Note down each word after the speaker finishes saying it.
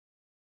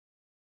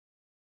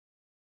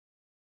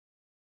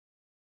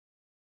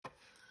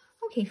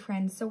Okay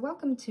friends, so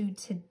welcome to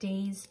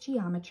today's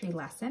geometry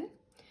lesson.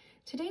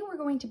 Today we're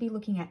going to be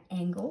looking at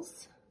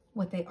angles,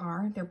 what they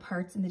are, their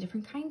parts, and the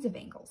different kinds of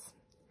angles.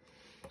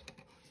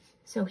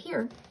 So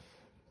here,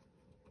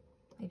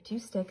 I have two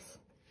sticks,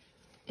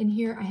 and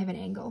here I have an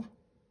angle.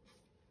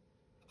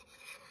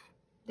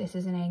 This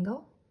is an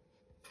angle.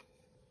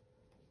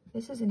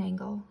 This is an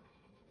angle.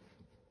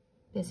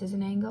 This is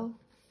an angle.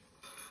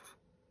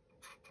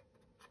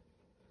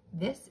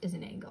 This is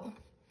an angle.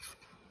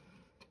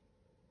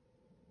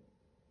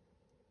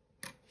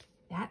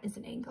 That is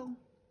an angle.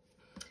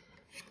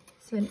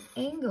 So an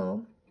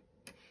angle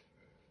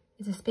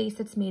is a space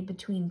that's made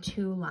between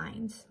two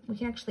lines. We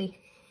can actually,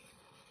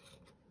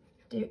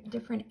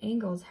 different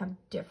angles have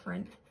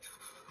different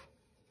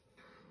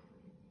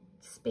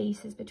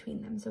spaces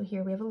between them. So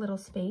here we have a little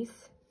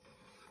space.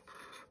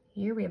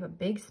 Here we have a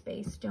big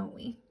space, don't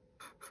we?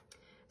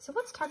 So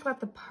let's talk about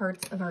the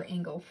parts of our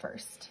angle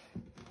first.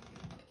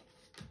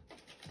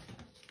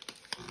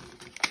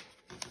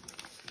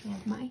 I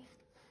have my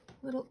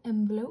little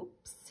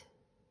envelopes,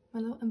 my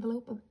little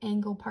envelope of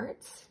angle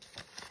parts.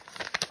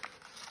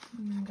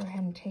 I'm gonna go ahead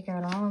and take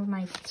out all of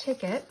my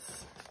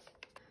tickets.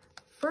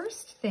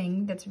 First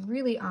thing that's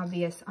really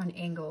obvious on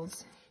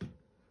angles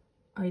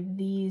are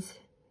these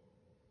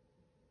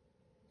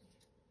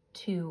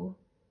two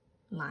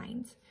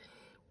lines.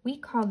 We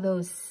call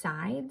those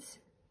sides,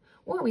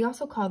 or we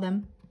also call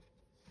them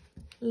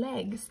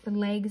legs, the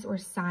legs or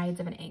sides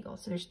of an angle.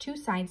 So there's two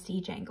sides to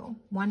each angle,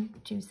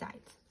 two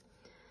sides.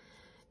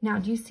 Now,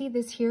 do you see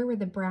this here where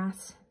the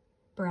brass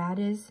brad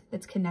is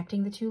that's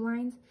connecting the two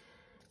lines?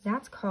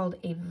 That's called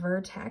a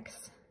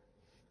vertex.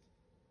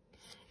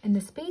 And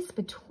the space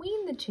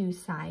between the two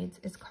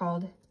sides is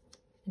called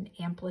an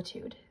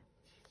amplitude.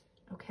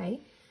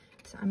 Okay,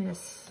 so I'm going to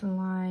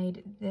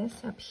slide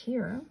this up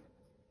here.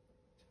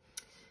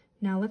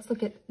 Now let's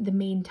look at the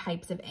main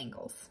types of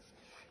angles.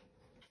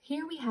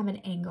 Here we have an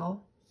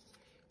angle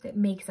that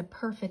makes a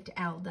perfect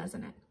L,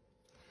 doesn't it?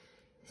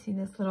 See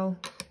this little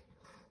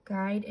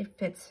guide? It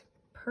fits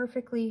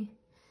perfectly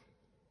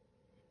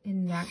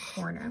in that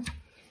corner.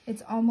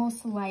 It's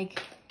almost like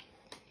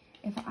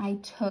if I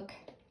took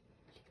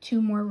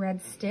two more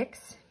red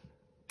sticks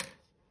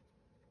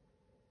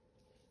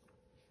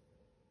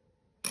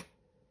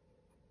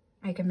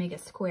I could make a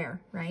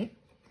square, right?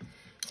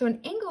 So an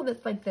angle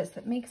that's like this,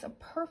 that makes a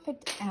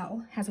perfect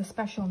L, has a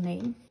special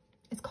name.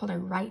 It's called a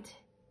right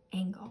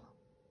angle.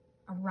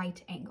 A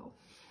right angle.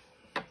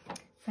 So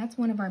that's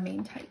one of our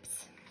main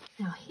types.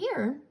 Now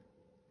here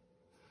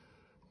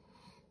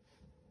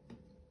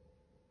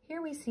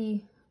we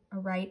see a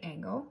right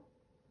angle,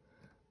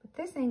 but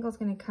this angle is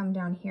going to come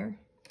down here.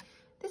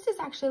 This is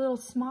actually a little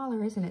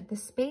smaller, isn't it? The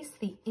space,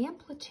 the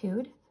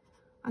amplitude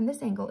on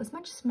this angle is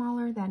much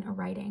smaller than a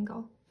right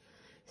angle.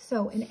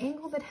 So an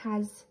angle that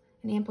has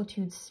an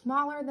amplitude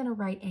smaller than a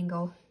right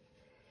angle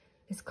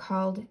is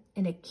called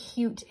an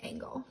acute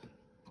angle.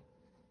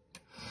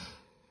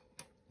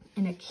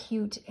 An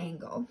acute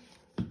angle.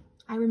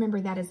 I remember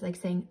that as like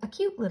saying a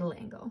cute little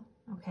angle,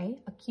 okay?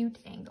 Acute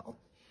angle.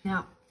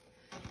 Now,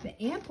 the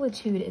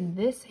amplitude in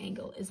this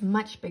angle is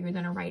much bigger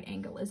than a right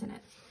angle, isn't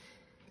it?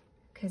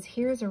 Because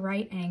here's a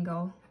right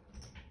angle,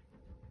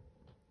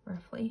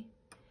 roughly,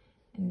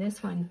 and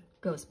this one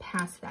goes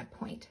past that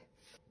point.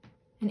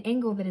 An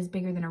angle that is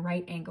bigger than a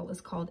right angle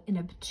is called an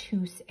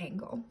obtuse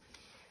angle.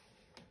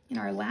 And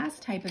our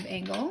last type of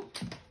angle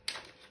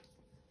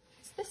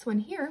is this one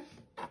here.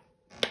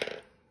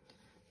 It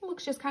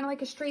looks just kind of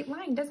like a straight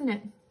line, doesn't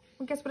it?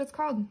 Well, guess what it's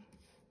called?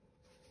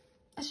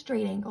 A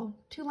straight angle.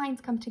 Two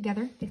lines come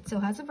together. It still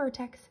has a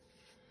vertex.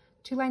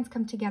 Two lines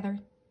come together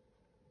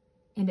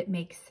and it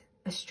makes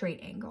a straight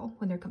angle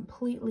when they're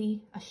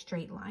completely a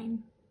straight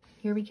line.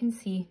 Here we can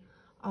see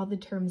all the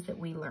terms that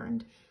we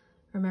learned.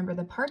 Remember,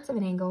 the parts of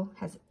an angle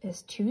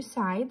has two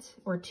sides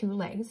or two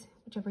legs,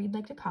 whichever you'd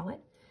like to call it.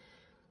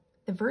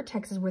 The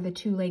vertex is where the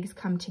two legs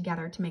come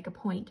together to make a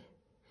point.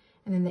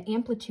 And then the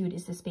amplitude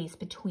is the space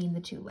between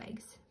the two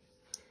legs.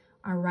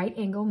 Our right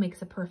angle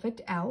makes a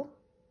perfect L,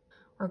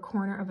 or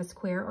corner of a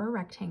square or a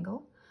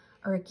rectangle.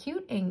 Our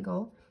acute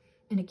angle,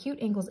 an acute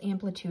angle's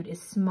amplitude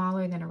is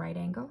smaller than a right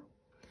angle.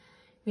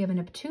 We have an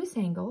obtuse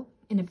angle.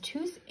 An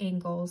obtuse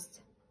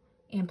angle's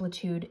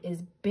amplitude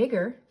is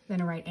bigger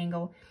than a right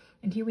angle.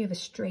 And here we have a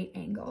straight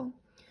angle,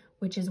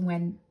 which is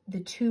when the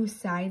two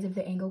sides of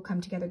the angle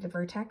come together at the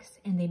vertex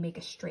and they make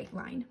a straight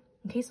line.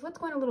 Okay, so let's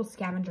go on a little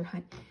scavenger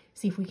hunt,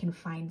 see if we can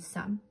find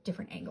some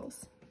different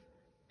angles.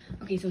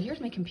 Okay, so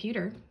here's my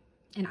computer,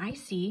 and I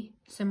see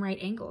some right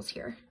angles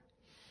here.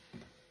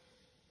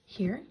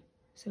 Here,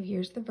 so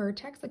here's the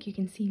vertex, like you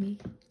can see me.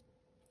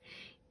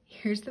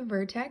 Here's the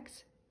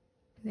vertex,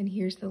 and then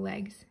here's the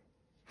legs.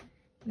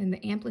 And then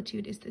the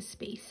amplitude is the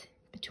space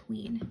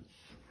between.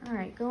 All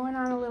right, going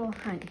on a little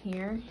hunt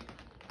here.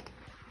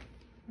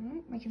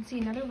 I can see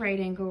another right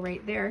angle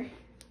right there.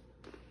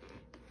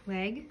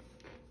 Leg,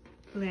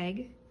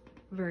 leg,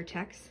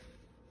 vertex.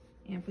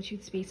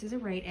 Amplitude space is a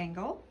right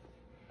angle.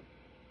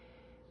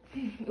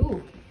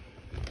 Ooh.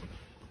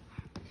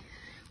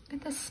 Look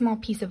at this small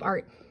piece of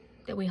art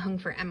that we hung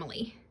for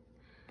Emily.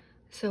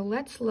 So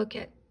let's look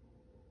at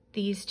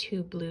these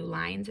two blue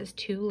lines as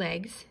two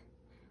legs,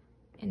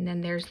 and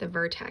then there's the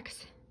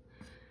vertex.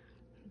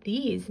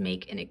 These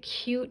make an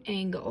acute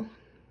angle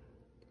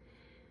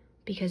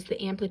because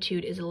the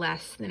amplitude is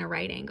less than a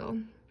right angle.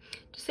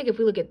 Just like if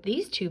we look at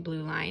these two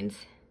blue lines,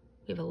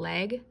 we have a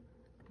leg,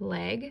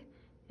 leg,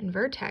 and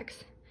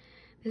vertex.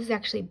 This is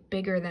actually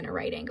bigger than a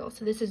right angle,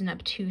 so this is an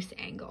obtuse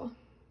angle.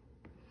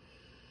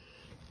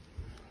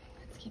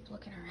 Let's keep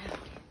looking around.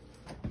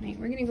 All right,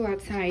 we're gonna go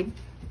outside.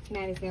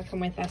 Maddie's gonna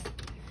come with us.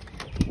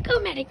 Go,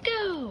 Maddie,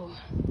 go!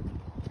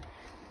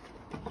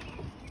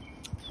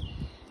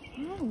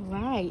 All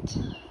right.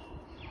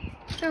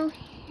 So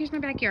here's my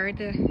backyard.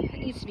 It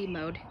needs to be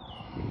mowed.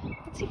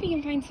 Let's see if we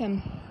can find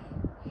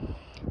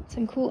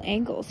some cool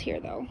angles here,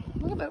 though.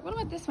 What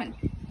about this one?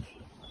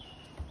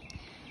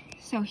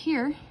 So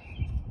here,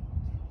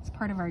 it's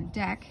part of our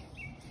deck.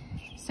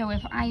 So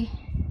if I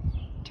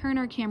turn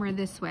our camera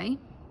this way,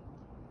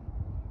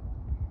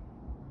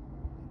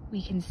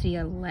 we can see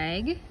a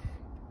leg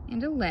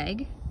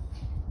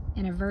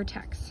and a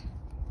vertex,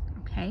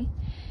 okay?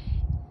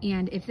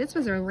 And if this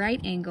was a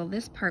right angle,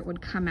 this part would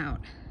come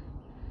out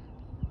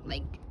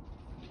like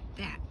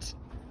that.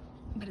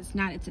 But it's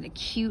not, it's an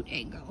acute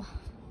angle.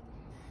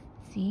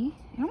 See?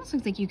 It almost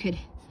looks like you could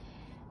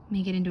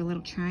make it into a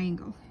little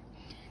triangle.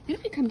 Then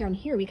if we come down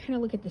here, we kind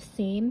of look at the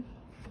same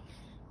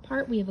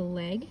part. We have a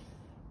leg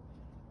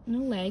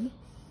and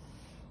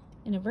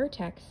a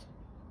vertex.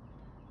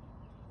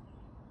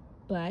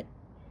 But,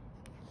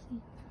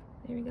 see,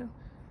 there we go.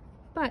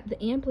 But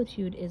the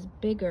amplitude is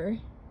bigger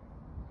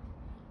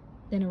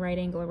than a right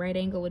angle. A right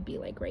angle would be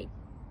like right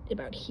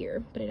about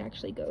here, but it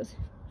actually goes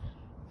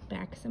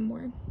back some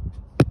more,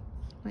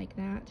 like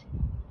that.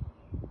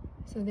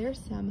 So there's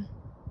some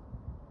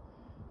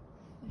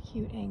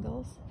acute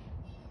angles.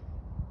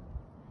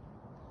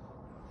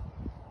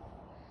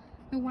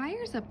 The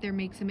wires up there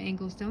make some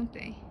angles, don't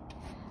they?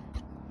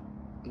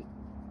 I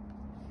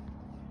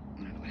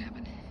don't know what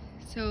happened.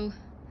 So,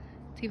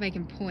 let's see if I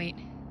can point.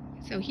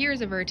 So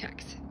here's a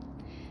vertex.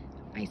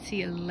 I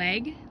see a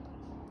leg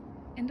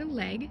and a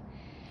leg,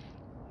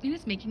 and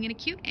it's making an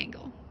acute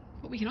angle.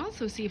 But we can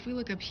also see, if we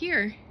look up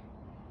here,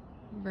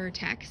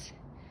 vertex.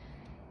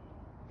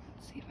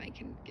 Let's see if I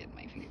can get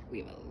my finger. We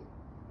have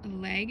a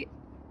leg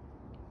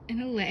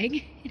and a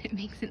leg, and it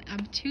makes an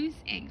obtuse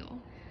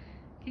angle.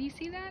 Can you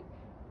see that?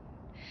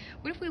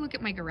 What if we look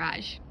at my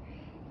garage?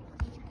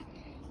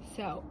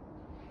 So,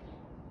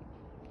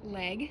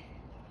 leg,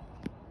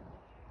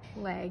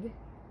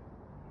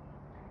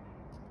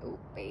 oh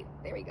wait,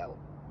 there we go,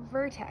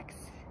 vertex.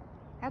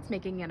 That's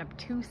making an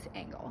obtuse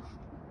angle.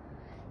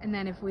 And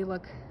then if we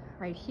look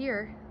right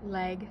here,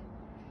 leg,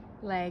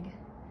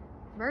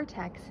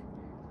 vertex,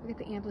 look at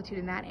the amplitude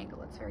in that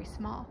angle, it's very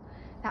small.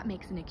 That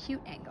makes an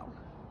acute angle.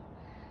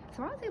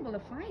 So I was able to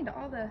find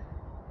all the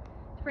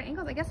different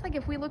angles. I guess like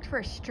if we looked for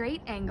a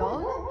straight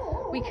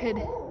angle, we could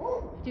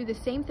do the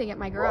same thing at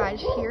my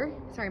garage here.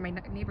 Sorry, my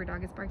neighbor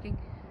dog is barking.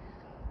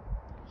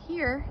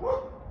 Here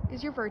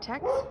is your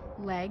vertex,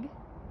 leg,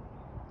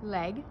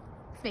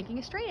 it's making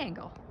a straight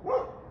angle.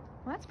 Well,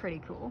 that's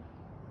pretty cool.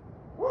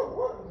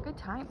 Good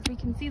times. We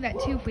can see that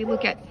too if we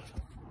look at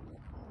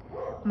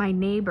my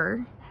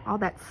neighbor, all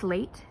that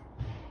slate.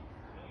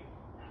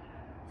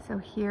 So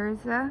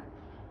here's a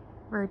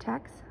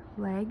vertex,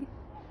 leg,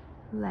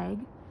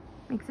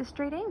 makes a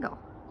straight angle.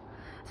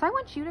 So I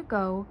want you to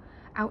go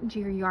out into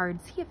your yard,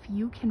 see if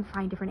you can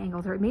find different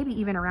angles, or maybe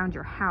even around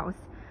your house.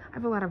 I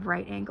have a lot of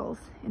right angles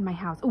in my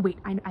house. Oh wait,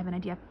 I have an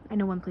idea. I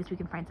know one place we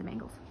can find some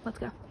angles. Let's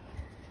go.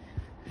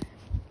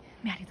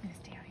 Maddie's gonna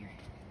stay out here.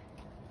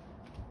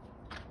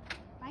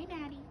 Bye,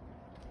 Maddie.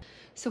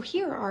 So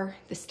here are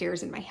the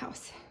stairs in my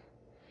house.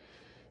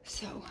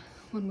 So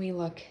when we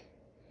look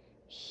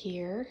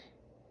here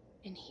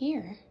and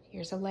here,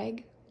 here's a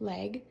leg,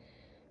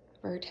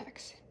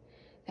 vertex.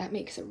 That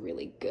makes a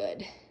really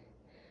good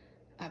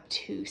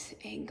obtuse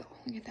angle.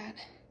 Look at that.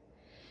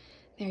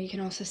 There you can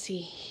also see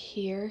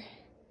here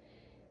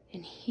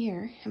and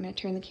here. I'm going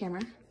to turn the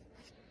camera.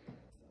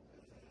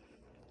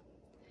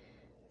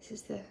 This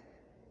is the,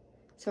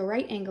 so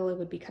right angle, it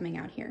would be coming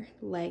out here.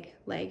 Leg,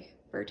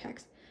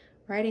 vertex.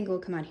 Right angle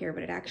would come out here,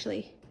 but it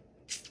actually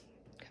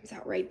comes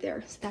out right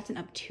there. So that's an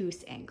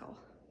obtuse angle.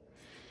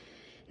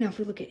 Now if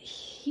we look at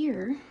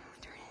here,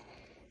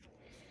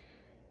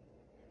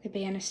 the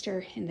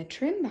banister and the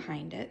trim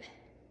behind it.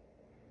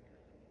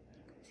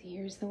 See,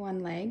 here's the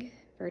one leg,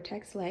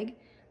 vertex leg.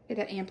 Look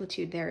at that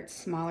amplitude there, it's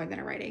smaller than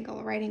a right angle.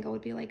 A right angle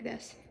would be like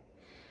this.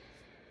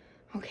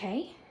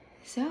 Okay,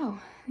 so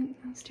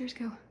those stairs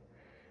go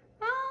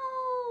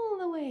all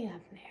the way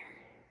up there.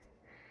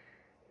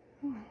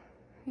 Oh,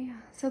 yeah,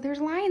 so there's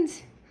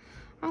lines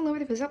all over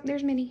the place. Oh,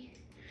 there's Minnie.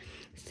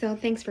 So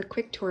thanks for a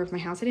quick tour of my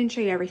house. I didn't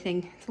show you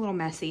everything. It's a little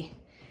messy.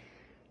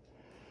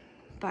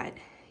 But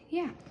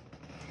yeah.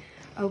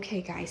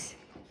 Okay, guys.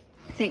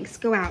 Thanks.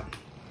 Go out.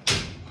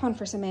 Hunt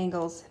for some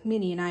angles.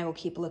 Minnie and I will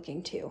keep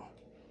looking too.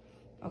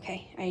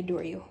 Okay, I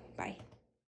adore you. Bye.